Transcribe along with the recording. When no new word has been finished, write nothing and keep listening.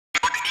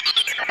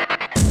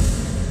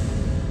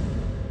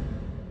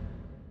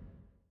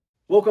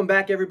Welcome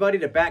back, everybody,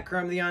 to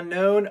Batkerm the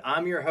Unknown.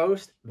 I'm your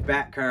host,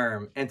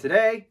 Batkerm, and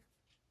today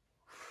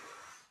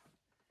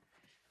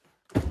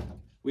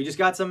we just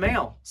got some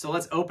mail, so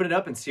let's open it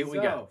up and see what we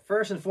got.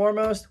 First and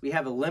foremost, we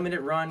have a limited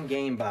run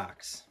game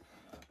box.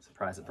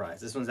 Surprise, surprise.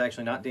 This one's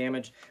actually not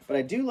damaged, but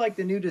I do like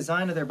the new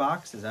design of their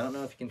boxes. I don't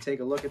know if you can take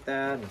a look at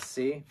that and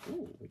see.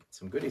 Ooh, we got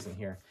some goodies in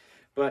here.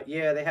 But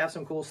yeah, they have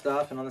some cool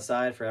stuff, and on the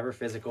side, forever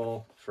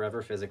physical,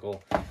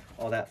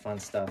 all that fun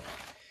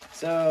stuff.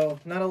 So,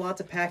 not a lot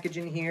to package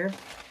in here,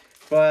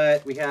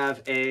 but we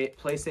have a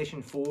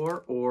PlayStation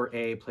 4 or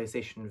a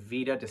PlayStation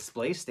Vita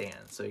display stand.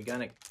 So you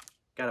gotta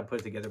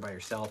put it together by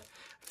yourself.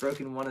 I've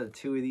broken one of the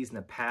two of these in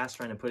the past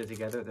trying to put it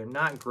together. They're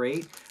not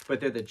great, but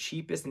they're the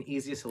cheapest and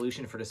easiest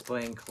solution for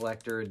displaying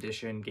collector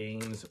edition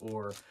games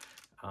or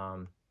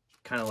kind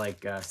of like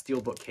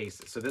steelbook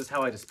cases. So this is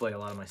how I display a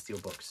lot of my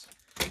steelbooks.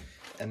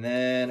 And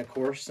then, of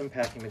course, some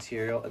packing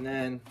material. And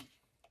then,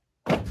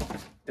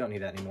 don't need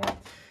that anymore.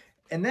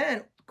 And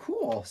then,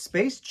 cool,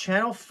 Space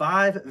Channel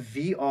 5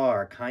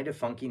 VR, kind of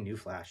funky new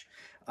flash.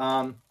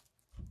 I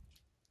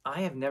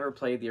have never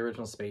played the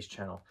original Space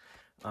Channel,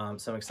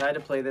 so I'm excited to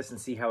play this and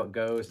see how it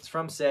goes. It's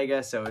from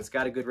Sega, so it's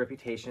got a good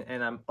reputation,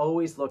 and I'm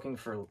always looking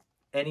for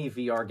any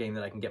VR game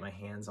that I can get my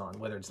hands on,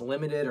 whether it's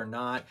limited or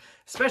not,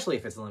 especially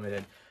if it's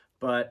limited.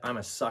 But I'm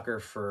a sucker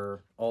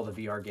for all the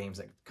VR games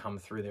that come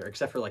through there,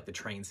 except for like the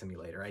train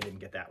simulator. I didn't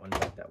get that one,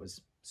 but that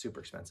was super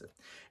expensive.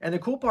 And the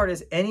cool part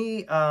is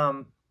any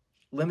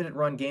limited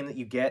run game that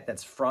you get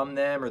that's from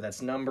them or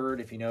that's numbered,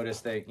 if you notice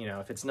that, you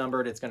know, if it's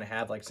numbered, it's going to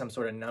have like some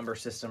sort of number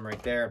system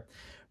right there.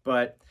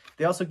 But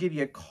they also give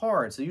you a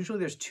card. So usually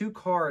there's 2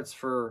 cards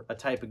for a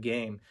type of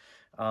game,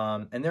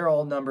 and they're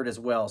all numbered as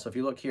well. So if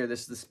you look here, this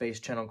is the Space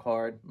Channel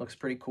card. Looks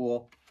pretty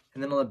cool.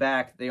 And then on the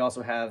back, they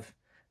also have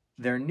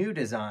their new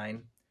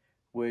design,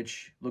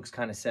 which looks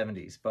kind of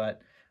 70s,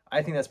 but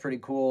I think that's pretty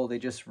cool. They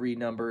just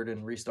renumbered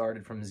and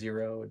restarted from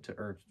 0 to,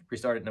 or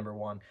restarted number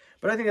 1.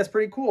 But I think that's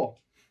pretty cool.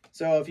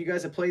 So if you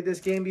guys have played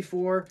this game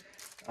before,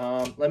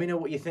 let me know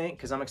what you think,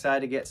 because I'm excited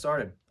to get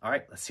started. All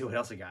right, let's see what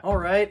else we got. All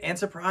right, and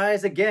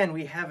surprise, again,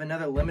 we have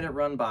another limited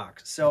run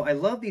box. So I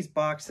love these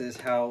boxes,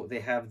 how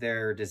they have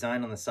their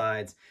design on the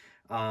sides.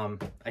 I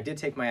did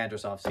take my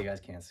address off so you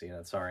guys can't see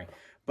it, sorry.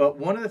 But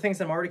one of the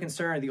things I'm already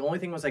concerned, the only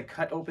thing was I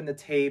cut open the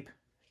tape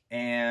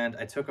and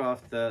I took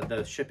off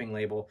the shipping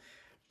label.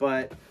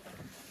 But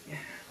yeah,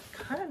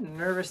 kind of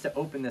nervous to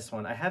open this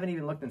one. I haven't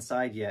even looked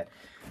inside yet,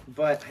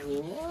 but I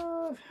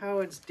love how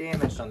it's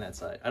damaged on that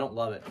side. I don't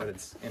love it, but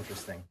it's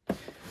interesting. So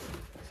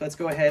let's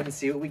go ahead and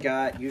see what we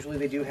got. Usually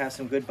they do have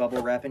some good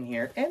bubble wrap in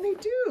here, and they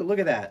do. Look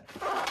at that.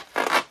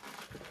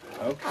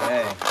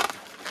 Okay.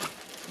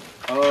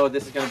 Oh,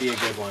 this is going to be a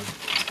good one.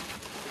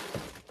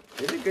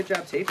 They did a good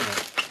job taping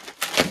it.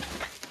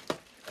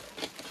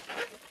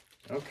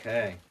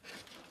 Okay.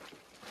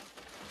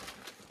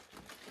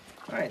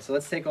 All right, so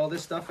let's take all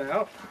this stuff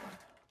out,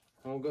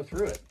 and we'll go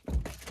through it.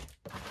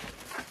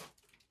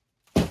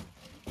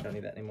 Don't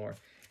need that anymore.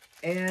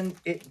 And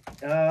it,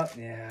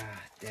 yeah,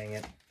 dang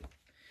it.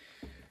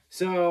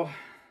 So,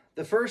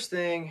 the first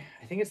thing,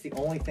 I think it's the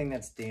only thing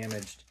that's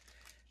damaged.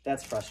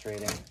 That's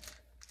frustrating.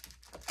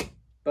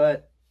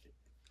 But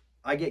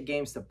I get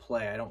games to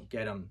play. I don't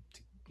get them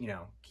to, you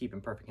know, keep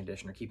in perfect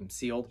condition or keep them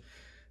sealed.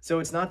 So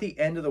it's not the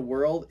end of the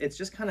world. It's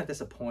just kind of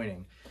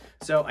disappointing.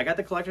 So I got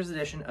the collector's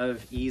edition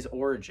of Ys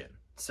Origin.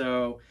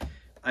 So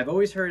I've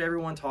always heard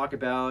everyone talk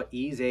about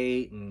Ys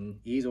 8 and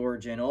Ys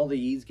Origin, all the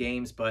Ys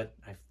games, but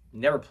I've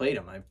never played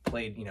them. I've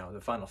played, you know,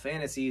 the Final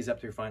Fantasies up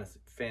through Final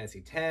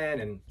Fantasy 10,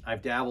 and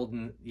I've dabbled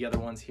in the other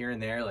ones here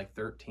and there, like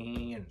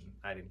 13, and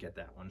I didn't get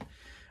that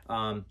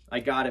one. I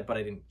got it, but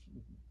it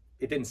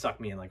didn't suck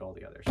me in like all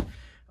the others.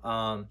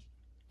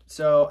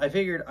 So I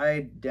figured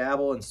I'd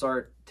dabble and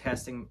start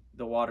testing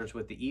the waters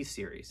with the Ys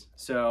series.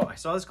 So I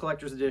saw this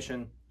collector's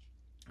edition.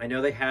 I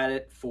know they had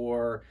it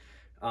for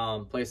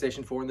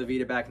PlayStation 4 and the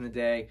Vita back in the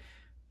day.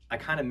 I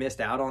kind of missed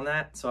out on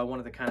that, so I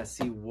wanted to kind of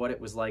see what it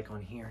was like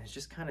on here. It's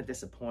just kind of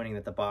disappointing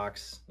that the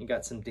box, you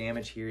got some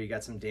damage here, you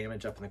got some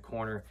damage up in the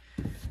corner.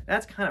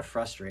 That's kind of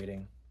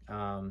frustrating.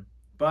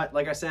 But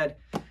like I said,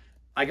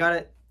 I got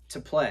it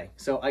to play,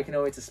 so I can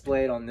always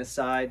display it on this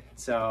side.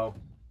 So,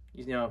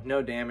 you know,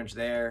 no damage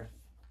there.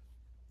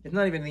 It's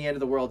not even the end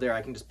of the world there.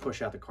 I can just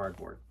push out the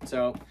cardboard.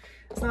 So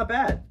it's not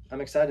bad. I'm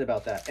excited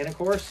about that. And of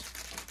course,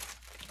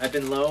 I've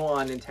been low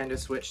on Nintendo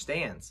Switch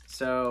stands.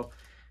 So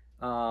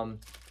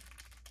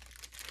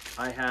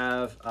I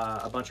have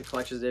a bunch of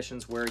collector's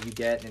editions where you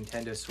get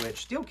Nintendo Switch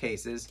steel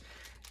cases,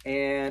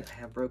 and I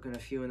have broken a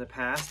few in the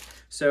past.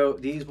 So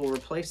these will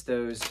replace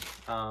those.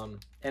 And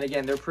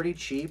again, they're pretty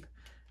cheap,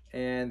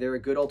 and they're a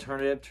good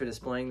alternative to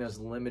displaying those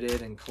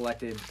limited and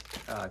collector's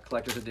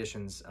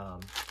editions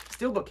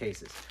steelbook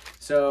cases.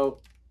 So,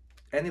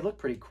 and they look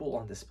pretty cool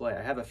on display.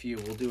 I have a few.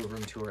 We'll do a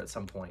room tour at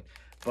some point,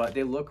 but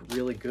they look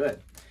really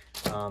good.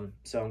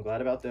 So I'm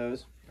glad about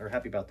those, or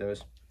happy about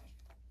those.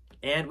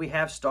 And we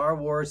have Star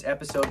Wars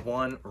Episode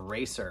 1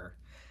 Racer.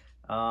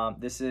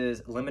 This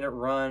is limited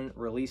run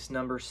release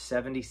number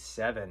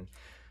 77.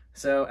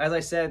 So as I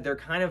said, they're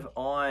kind of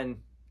on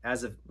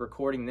as of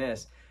recording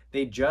this,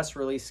 they just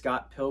released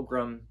Scott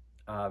Pilgrim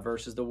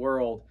versus the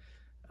World,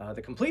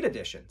 the complete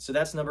edition. So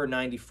that's number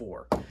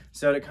 94.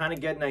 So to kind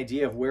of get an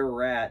idea of where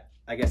we're at,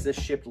 I guess this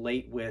shipped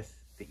late with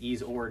the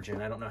Ys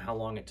Origin. I don't know how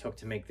long it took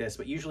to make this,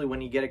 but usually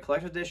when you get a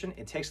collector's edition,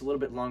 it takes a little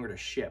bit longer to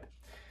ship.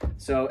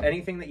 So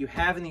anything that you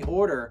have in the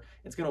order,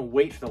 it's going to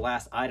wait for the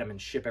last item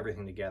and ship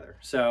everything together.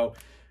 So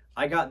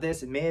I got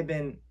this. It may have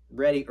been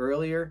ready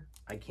earlier.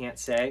 I can't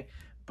say.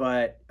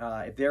 But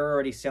if they're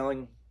already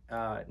selling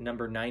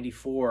number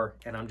 94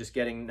 and I'm just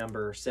getting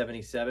number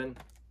 77,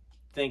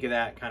 think of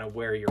that kind of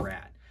where you're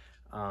at.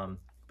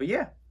 But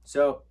yeah,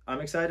 so I'm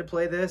excited to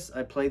play this.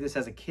 I played this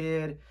as a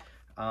kid.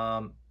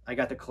 I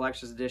got the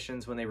collector's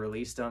editions when they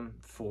released them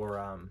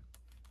for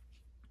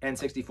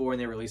N64, and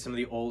they released some of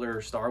the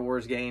older Star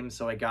Wars games.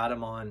 So I got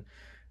them on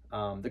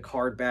the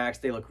card backs.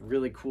 They look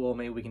really cool.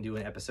 Maybe we can do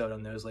an episode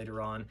on those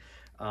later on.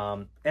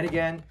 And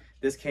again,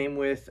 this came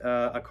with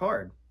a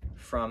card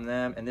from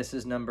them, and this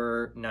is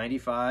number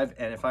 95.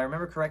 And if I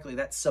remember correctly,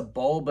 that's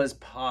Sebulba's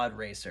Pod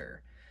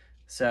Racer.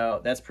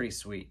 So that's pretty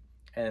sweet.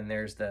 And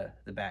there's the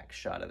back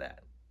shot of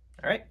that.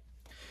 All right,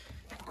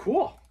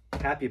 cool.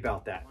 Happy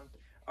about that.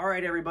 All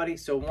right, everybody.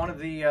 So one of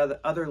the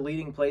other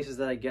leading places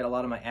that I get a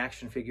lot of my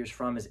action figures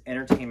from is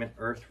Entertainment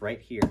Earth right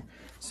here.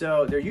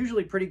 So they're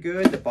usually pretty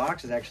good. The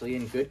box is actually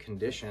in good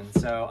condition.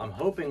 So I'm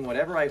hoping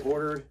whatever I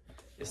ordered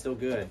is still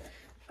good.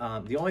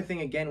 The only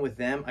thing, again, with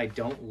them I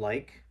don't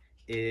like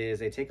is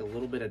they take a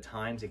little bit of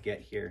time to get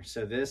here.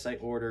 So this I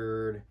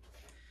ordered,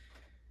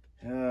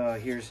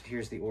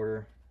 here's the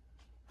order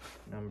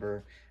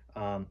number.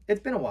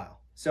 It's been a while.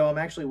 So I'm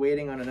actually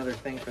waiting on another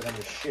thing for them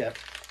to ship,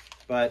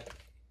 but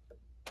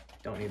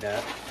don't need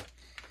that.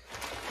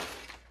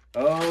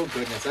 Oh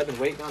goodness, I've been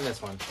waiting on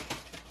this one.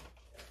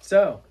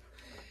 So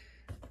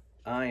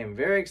I am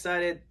very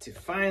excited to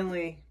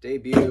finally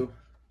debut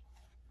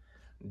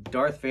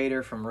Darth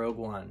Vader from Rogue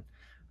One.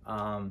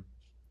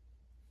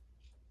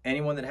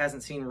 Anyone that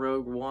hasn't seen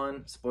Rogue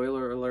One,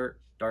 spoiler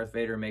alert, Darth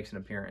Vader makes an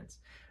appearance.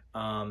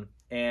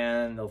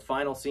 And the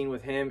final scene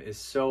with him is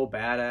so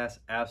badass.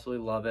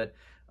 Absolutely love it.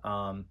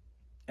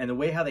 And the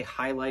way how they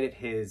highlighted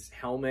his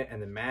helmet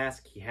and the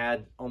mask, he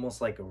had almost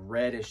like a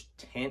reddish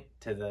tint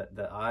to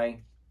the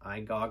eye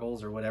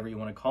goggles or whatever you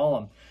want to call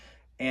them.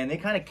 And they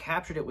kind of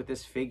captured it with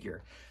this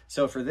figure.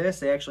 So for this,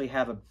 they actually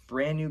have a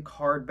brand new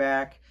card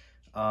back.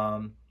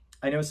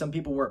 I know some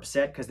people were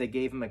upset because they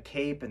gave him a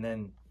cape and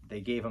then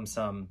they gave him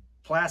some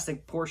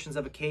plastic portions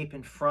of a cape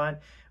in front.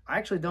 I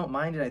actually don't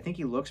mind it. I think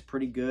he looks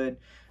pretty good.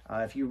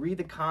 If you read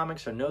the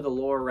comics or know the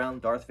lore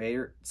around Darth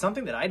Vader,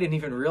 something that I didn't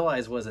even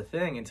realize was a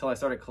thing until I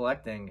started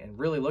collecting and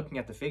really looking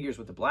at the figures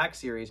with the Black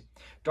Series,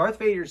 Darth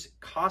Vader's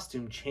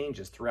costume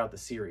changes throughout the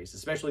series,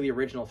 especially the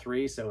original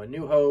 3, so A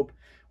New Hope,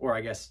 or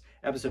I guess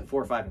episode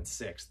 4, 5, and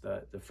 6,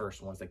 the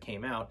first ones that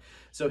came out.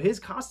 So his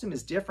costume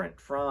is different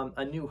from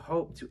A New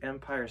Hope to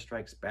Empire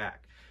Strikes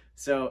Back.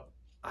 So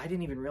I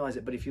didn't even realize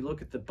it, but if you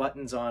look at the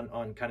buttons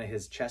on kind of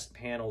his chest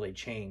panel, they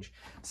change.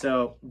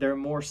 So they're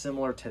more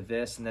similar to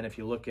this, and then if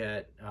you look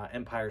at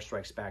Empire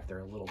Strikes Back, they're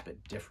a little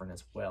bit different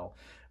as well.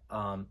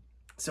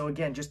 So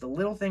again, just the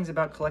little things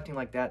about collecting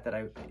like that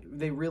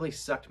they really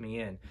sucked me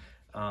in.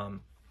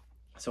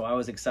 So I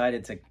was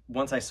excited to,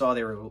 once I saw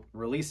they were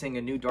releasing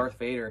a new Darth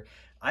Vader.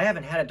 I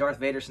haven't had a Darth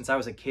Vader since I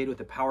was a kid with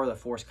the Power of the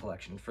Force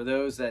collection. For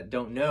those that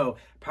don't know,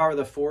 Power of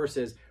the Force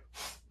is,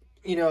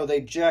 you know, they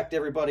jacked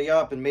everybody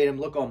up and made him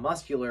look all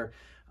muscular.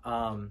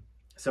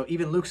 So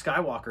even Luke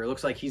Skywalker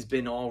looks like he's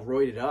been all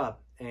roided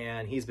up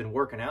and he's been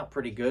working out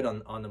pretty good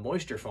on the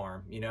moisture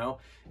farm. You know,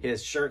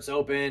 his shirt's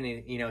open,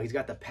 and, you know, he's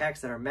got the pecs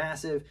that are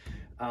massive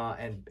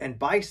and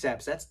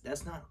biceps.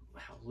 That's not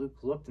how Luke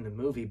looked in the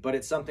movie, but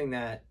it's something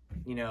that,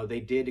 you know,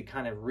 they did to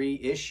kind of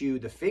reissue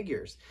the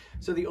figures.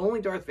 So the only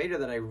Darth Vader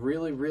that I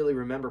really, really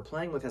remember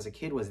playing with as a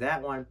kid was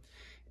that one.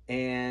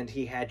 And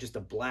he had just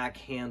a black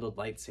handled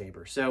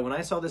lightsaber. So when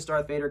I saw this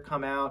Darth Vader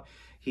come out,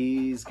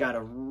 he's got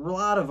a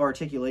lot of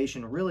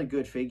articulation, really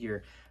good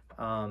figure.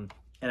 And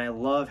I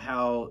love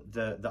how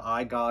the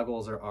eye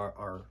goggles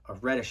are a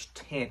reddish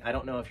tint. I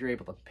don't know if you're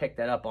able to pick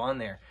that up on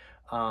there.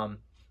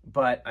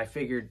 But I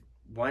figured,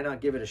 why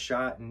not give it a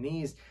shot? And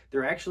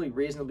they're actually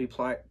reasonably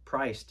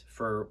priced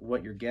for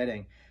what you're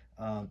getting.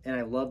 And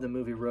I love the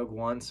movie Rogue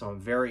One, so I'm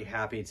very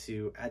happy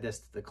to add this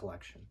to the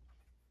collection.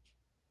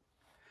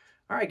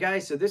 All right,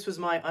 guys, so this was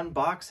my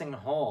unboxing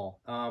haul.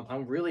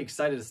 I'm really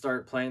excited to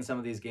start playing some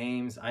of these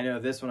games. I know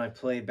this one I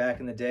played back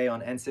in the day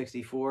on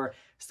N64.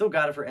 Still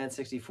got it for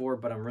N64,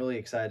 but I'm really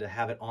excited to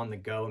have it on the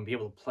go and be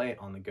able to play it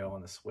on the go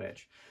on the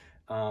Switch.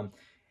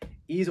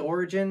 Ys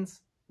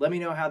Origins, let me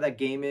know how that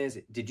game is.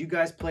 Did you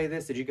guys play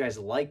this? Did you guys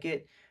like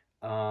it?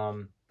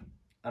 I'm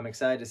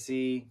excited to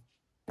see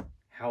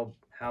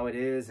how it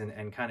is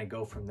and kind of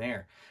go from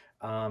there.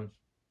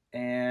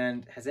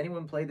 And has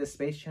anyone played the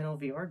Space Channel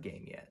VR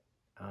game yet?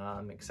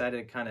 I'm excited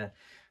to kind of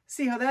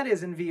see how that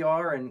is in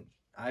VR, and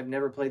I've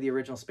never played the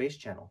original Space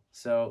Channel.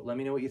 So let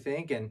me know what you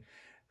think, and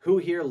who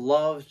here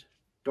loved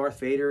Darth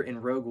Vader in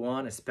Rogue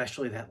One,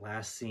 especially that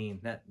last scene.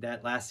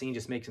 That last scene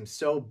just makes him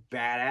so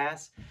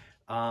badass.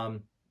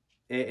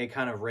 it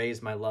kind of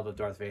raised my love of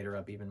Darth Vader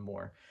up even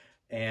more.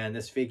 And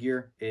this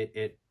figure,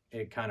 it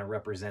kind of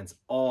represents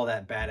all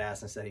that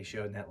badassness that he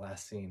showed in that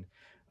last scene.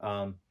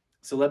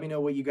 So let me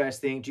know what you guys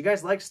think. Do you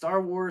guys like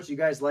Star Wars? Do you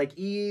guys like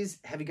Ys?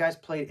 Have you guys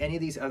played any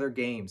of these other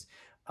games?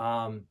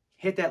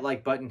 Hit that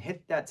like button,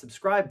 hit that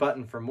subscribe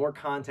button for more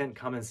content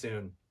coming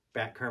soon.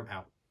 Bat Kerm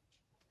out.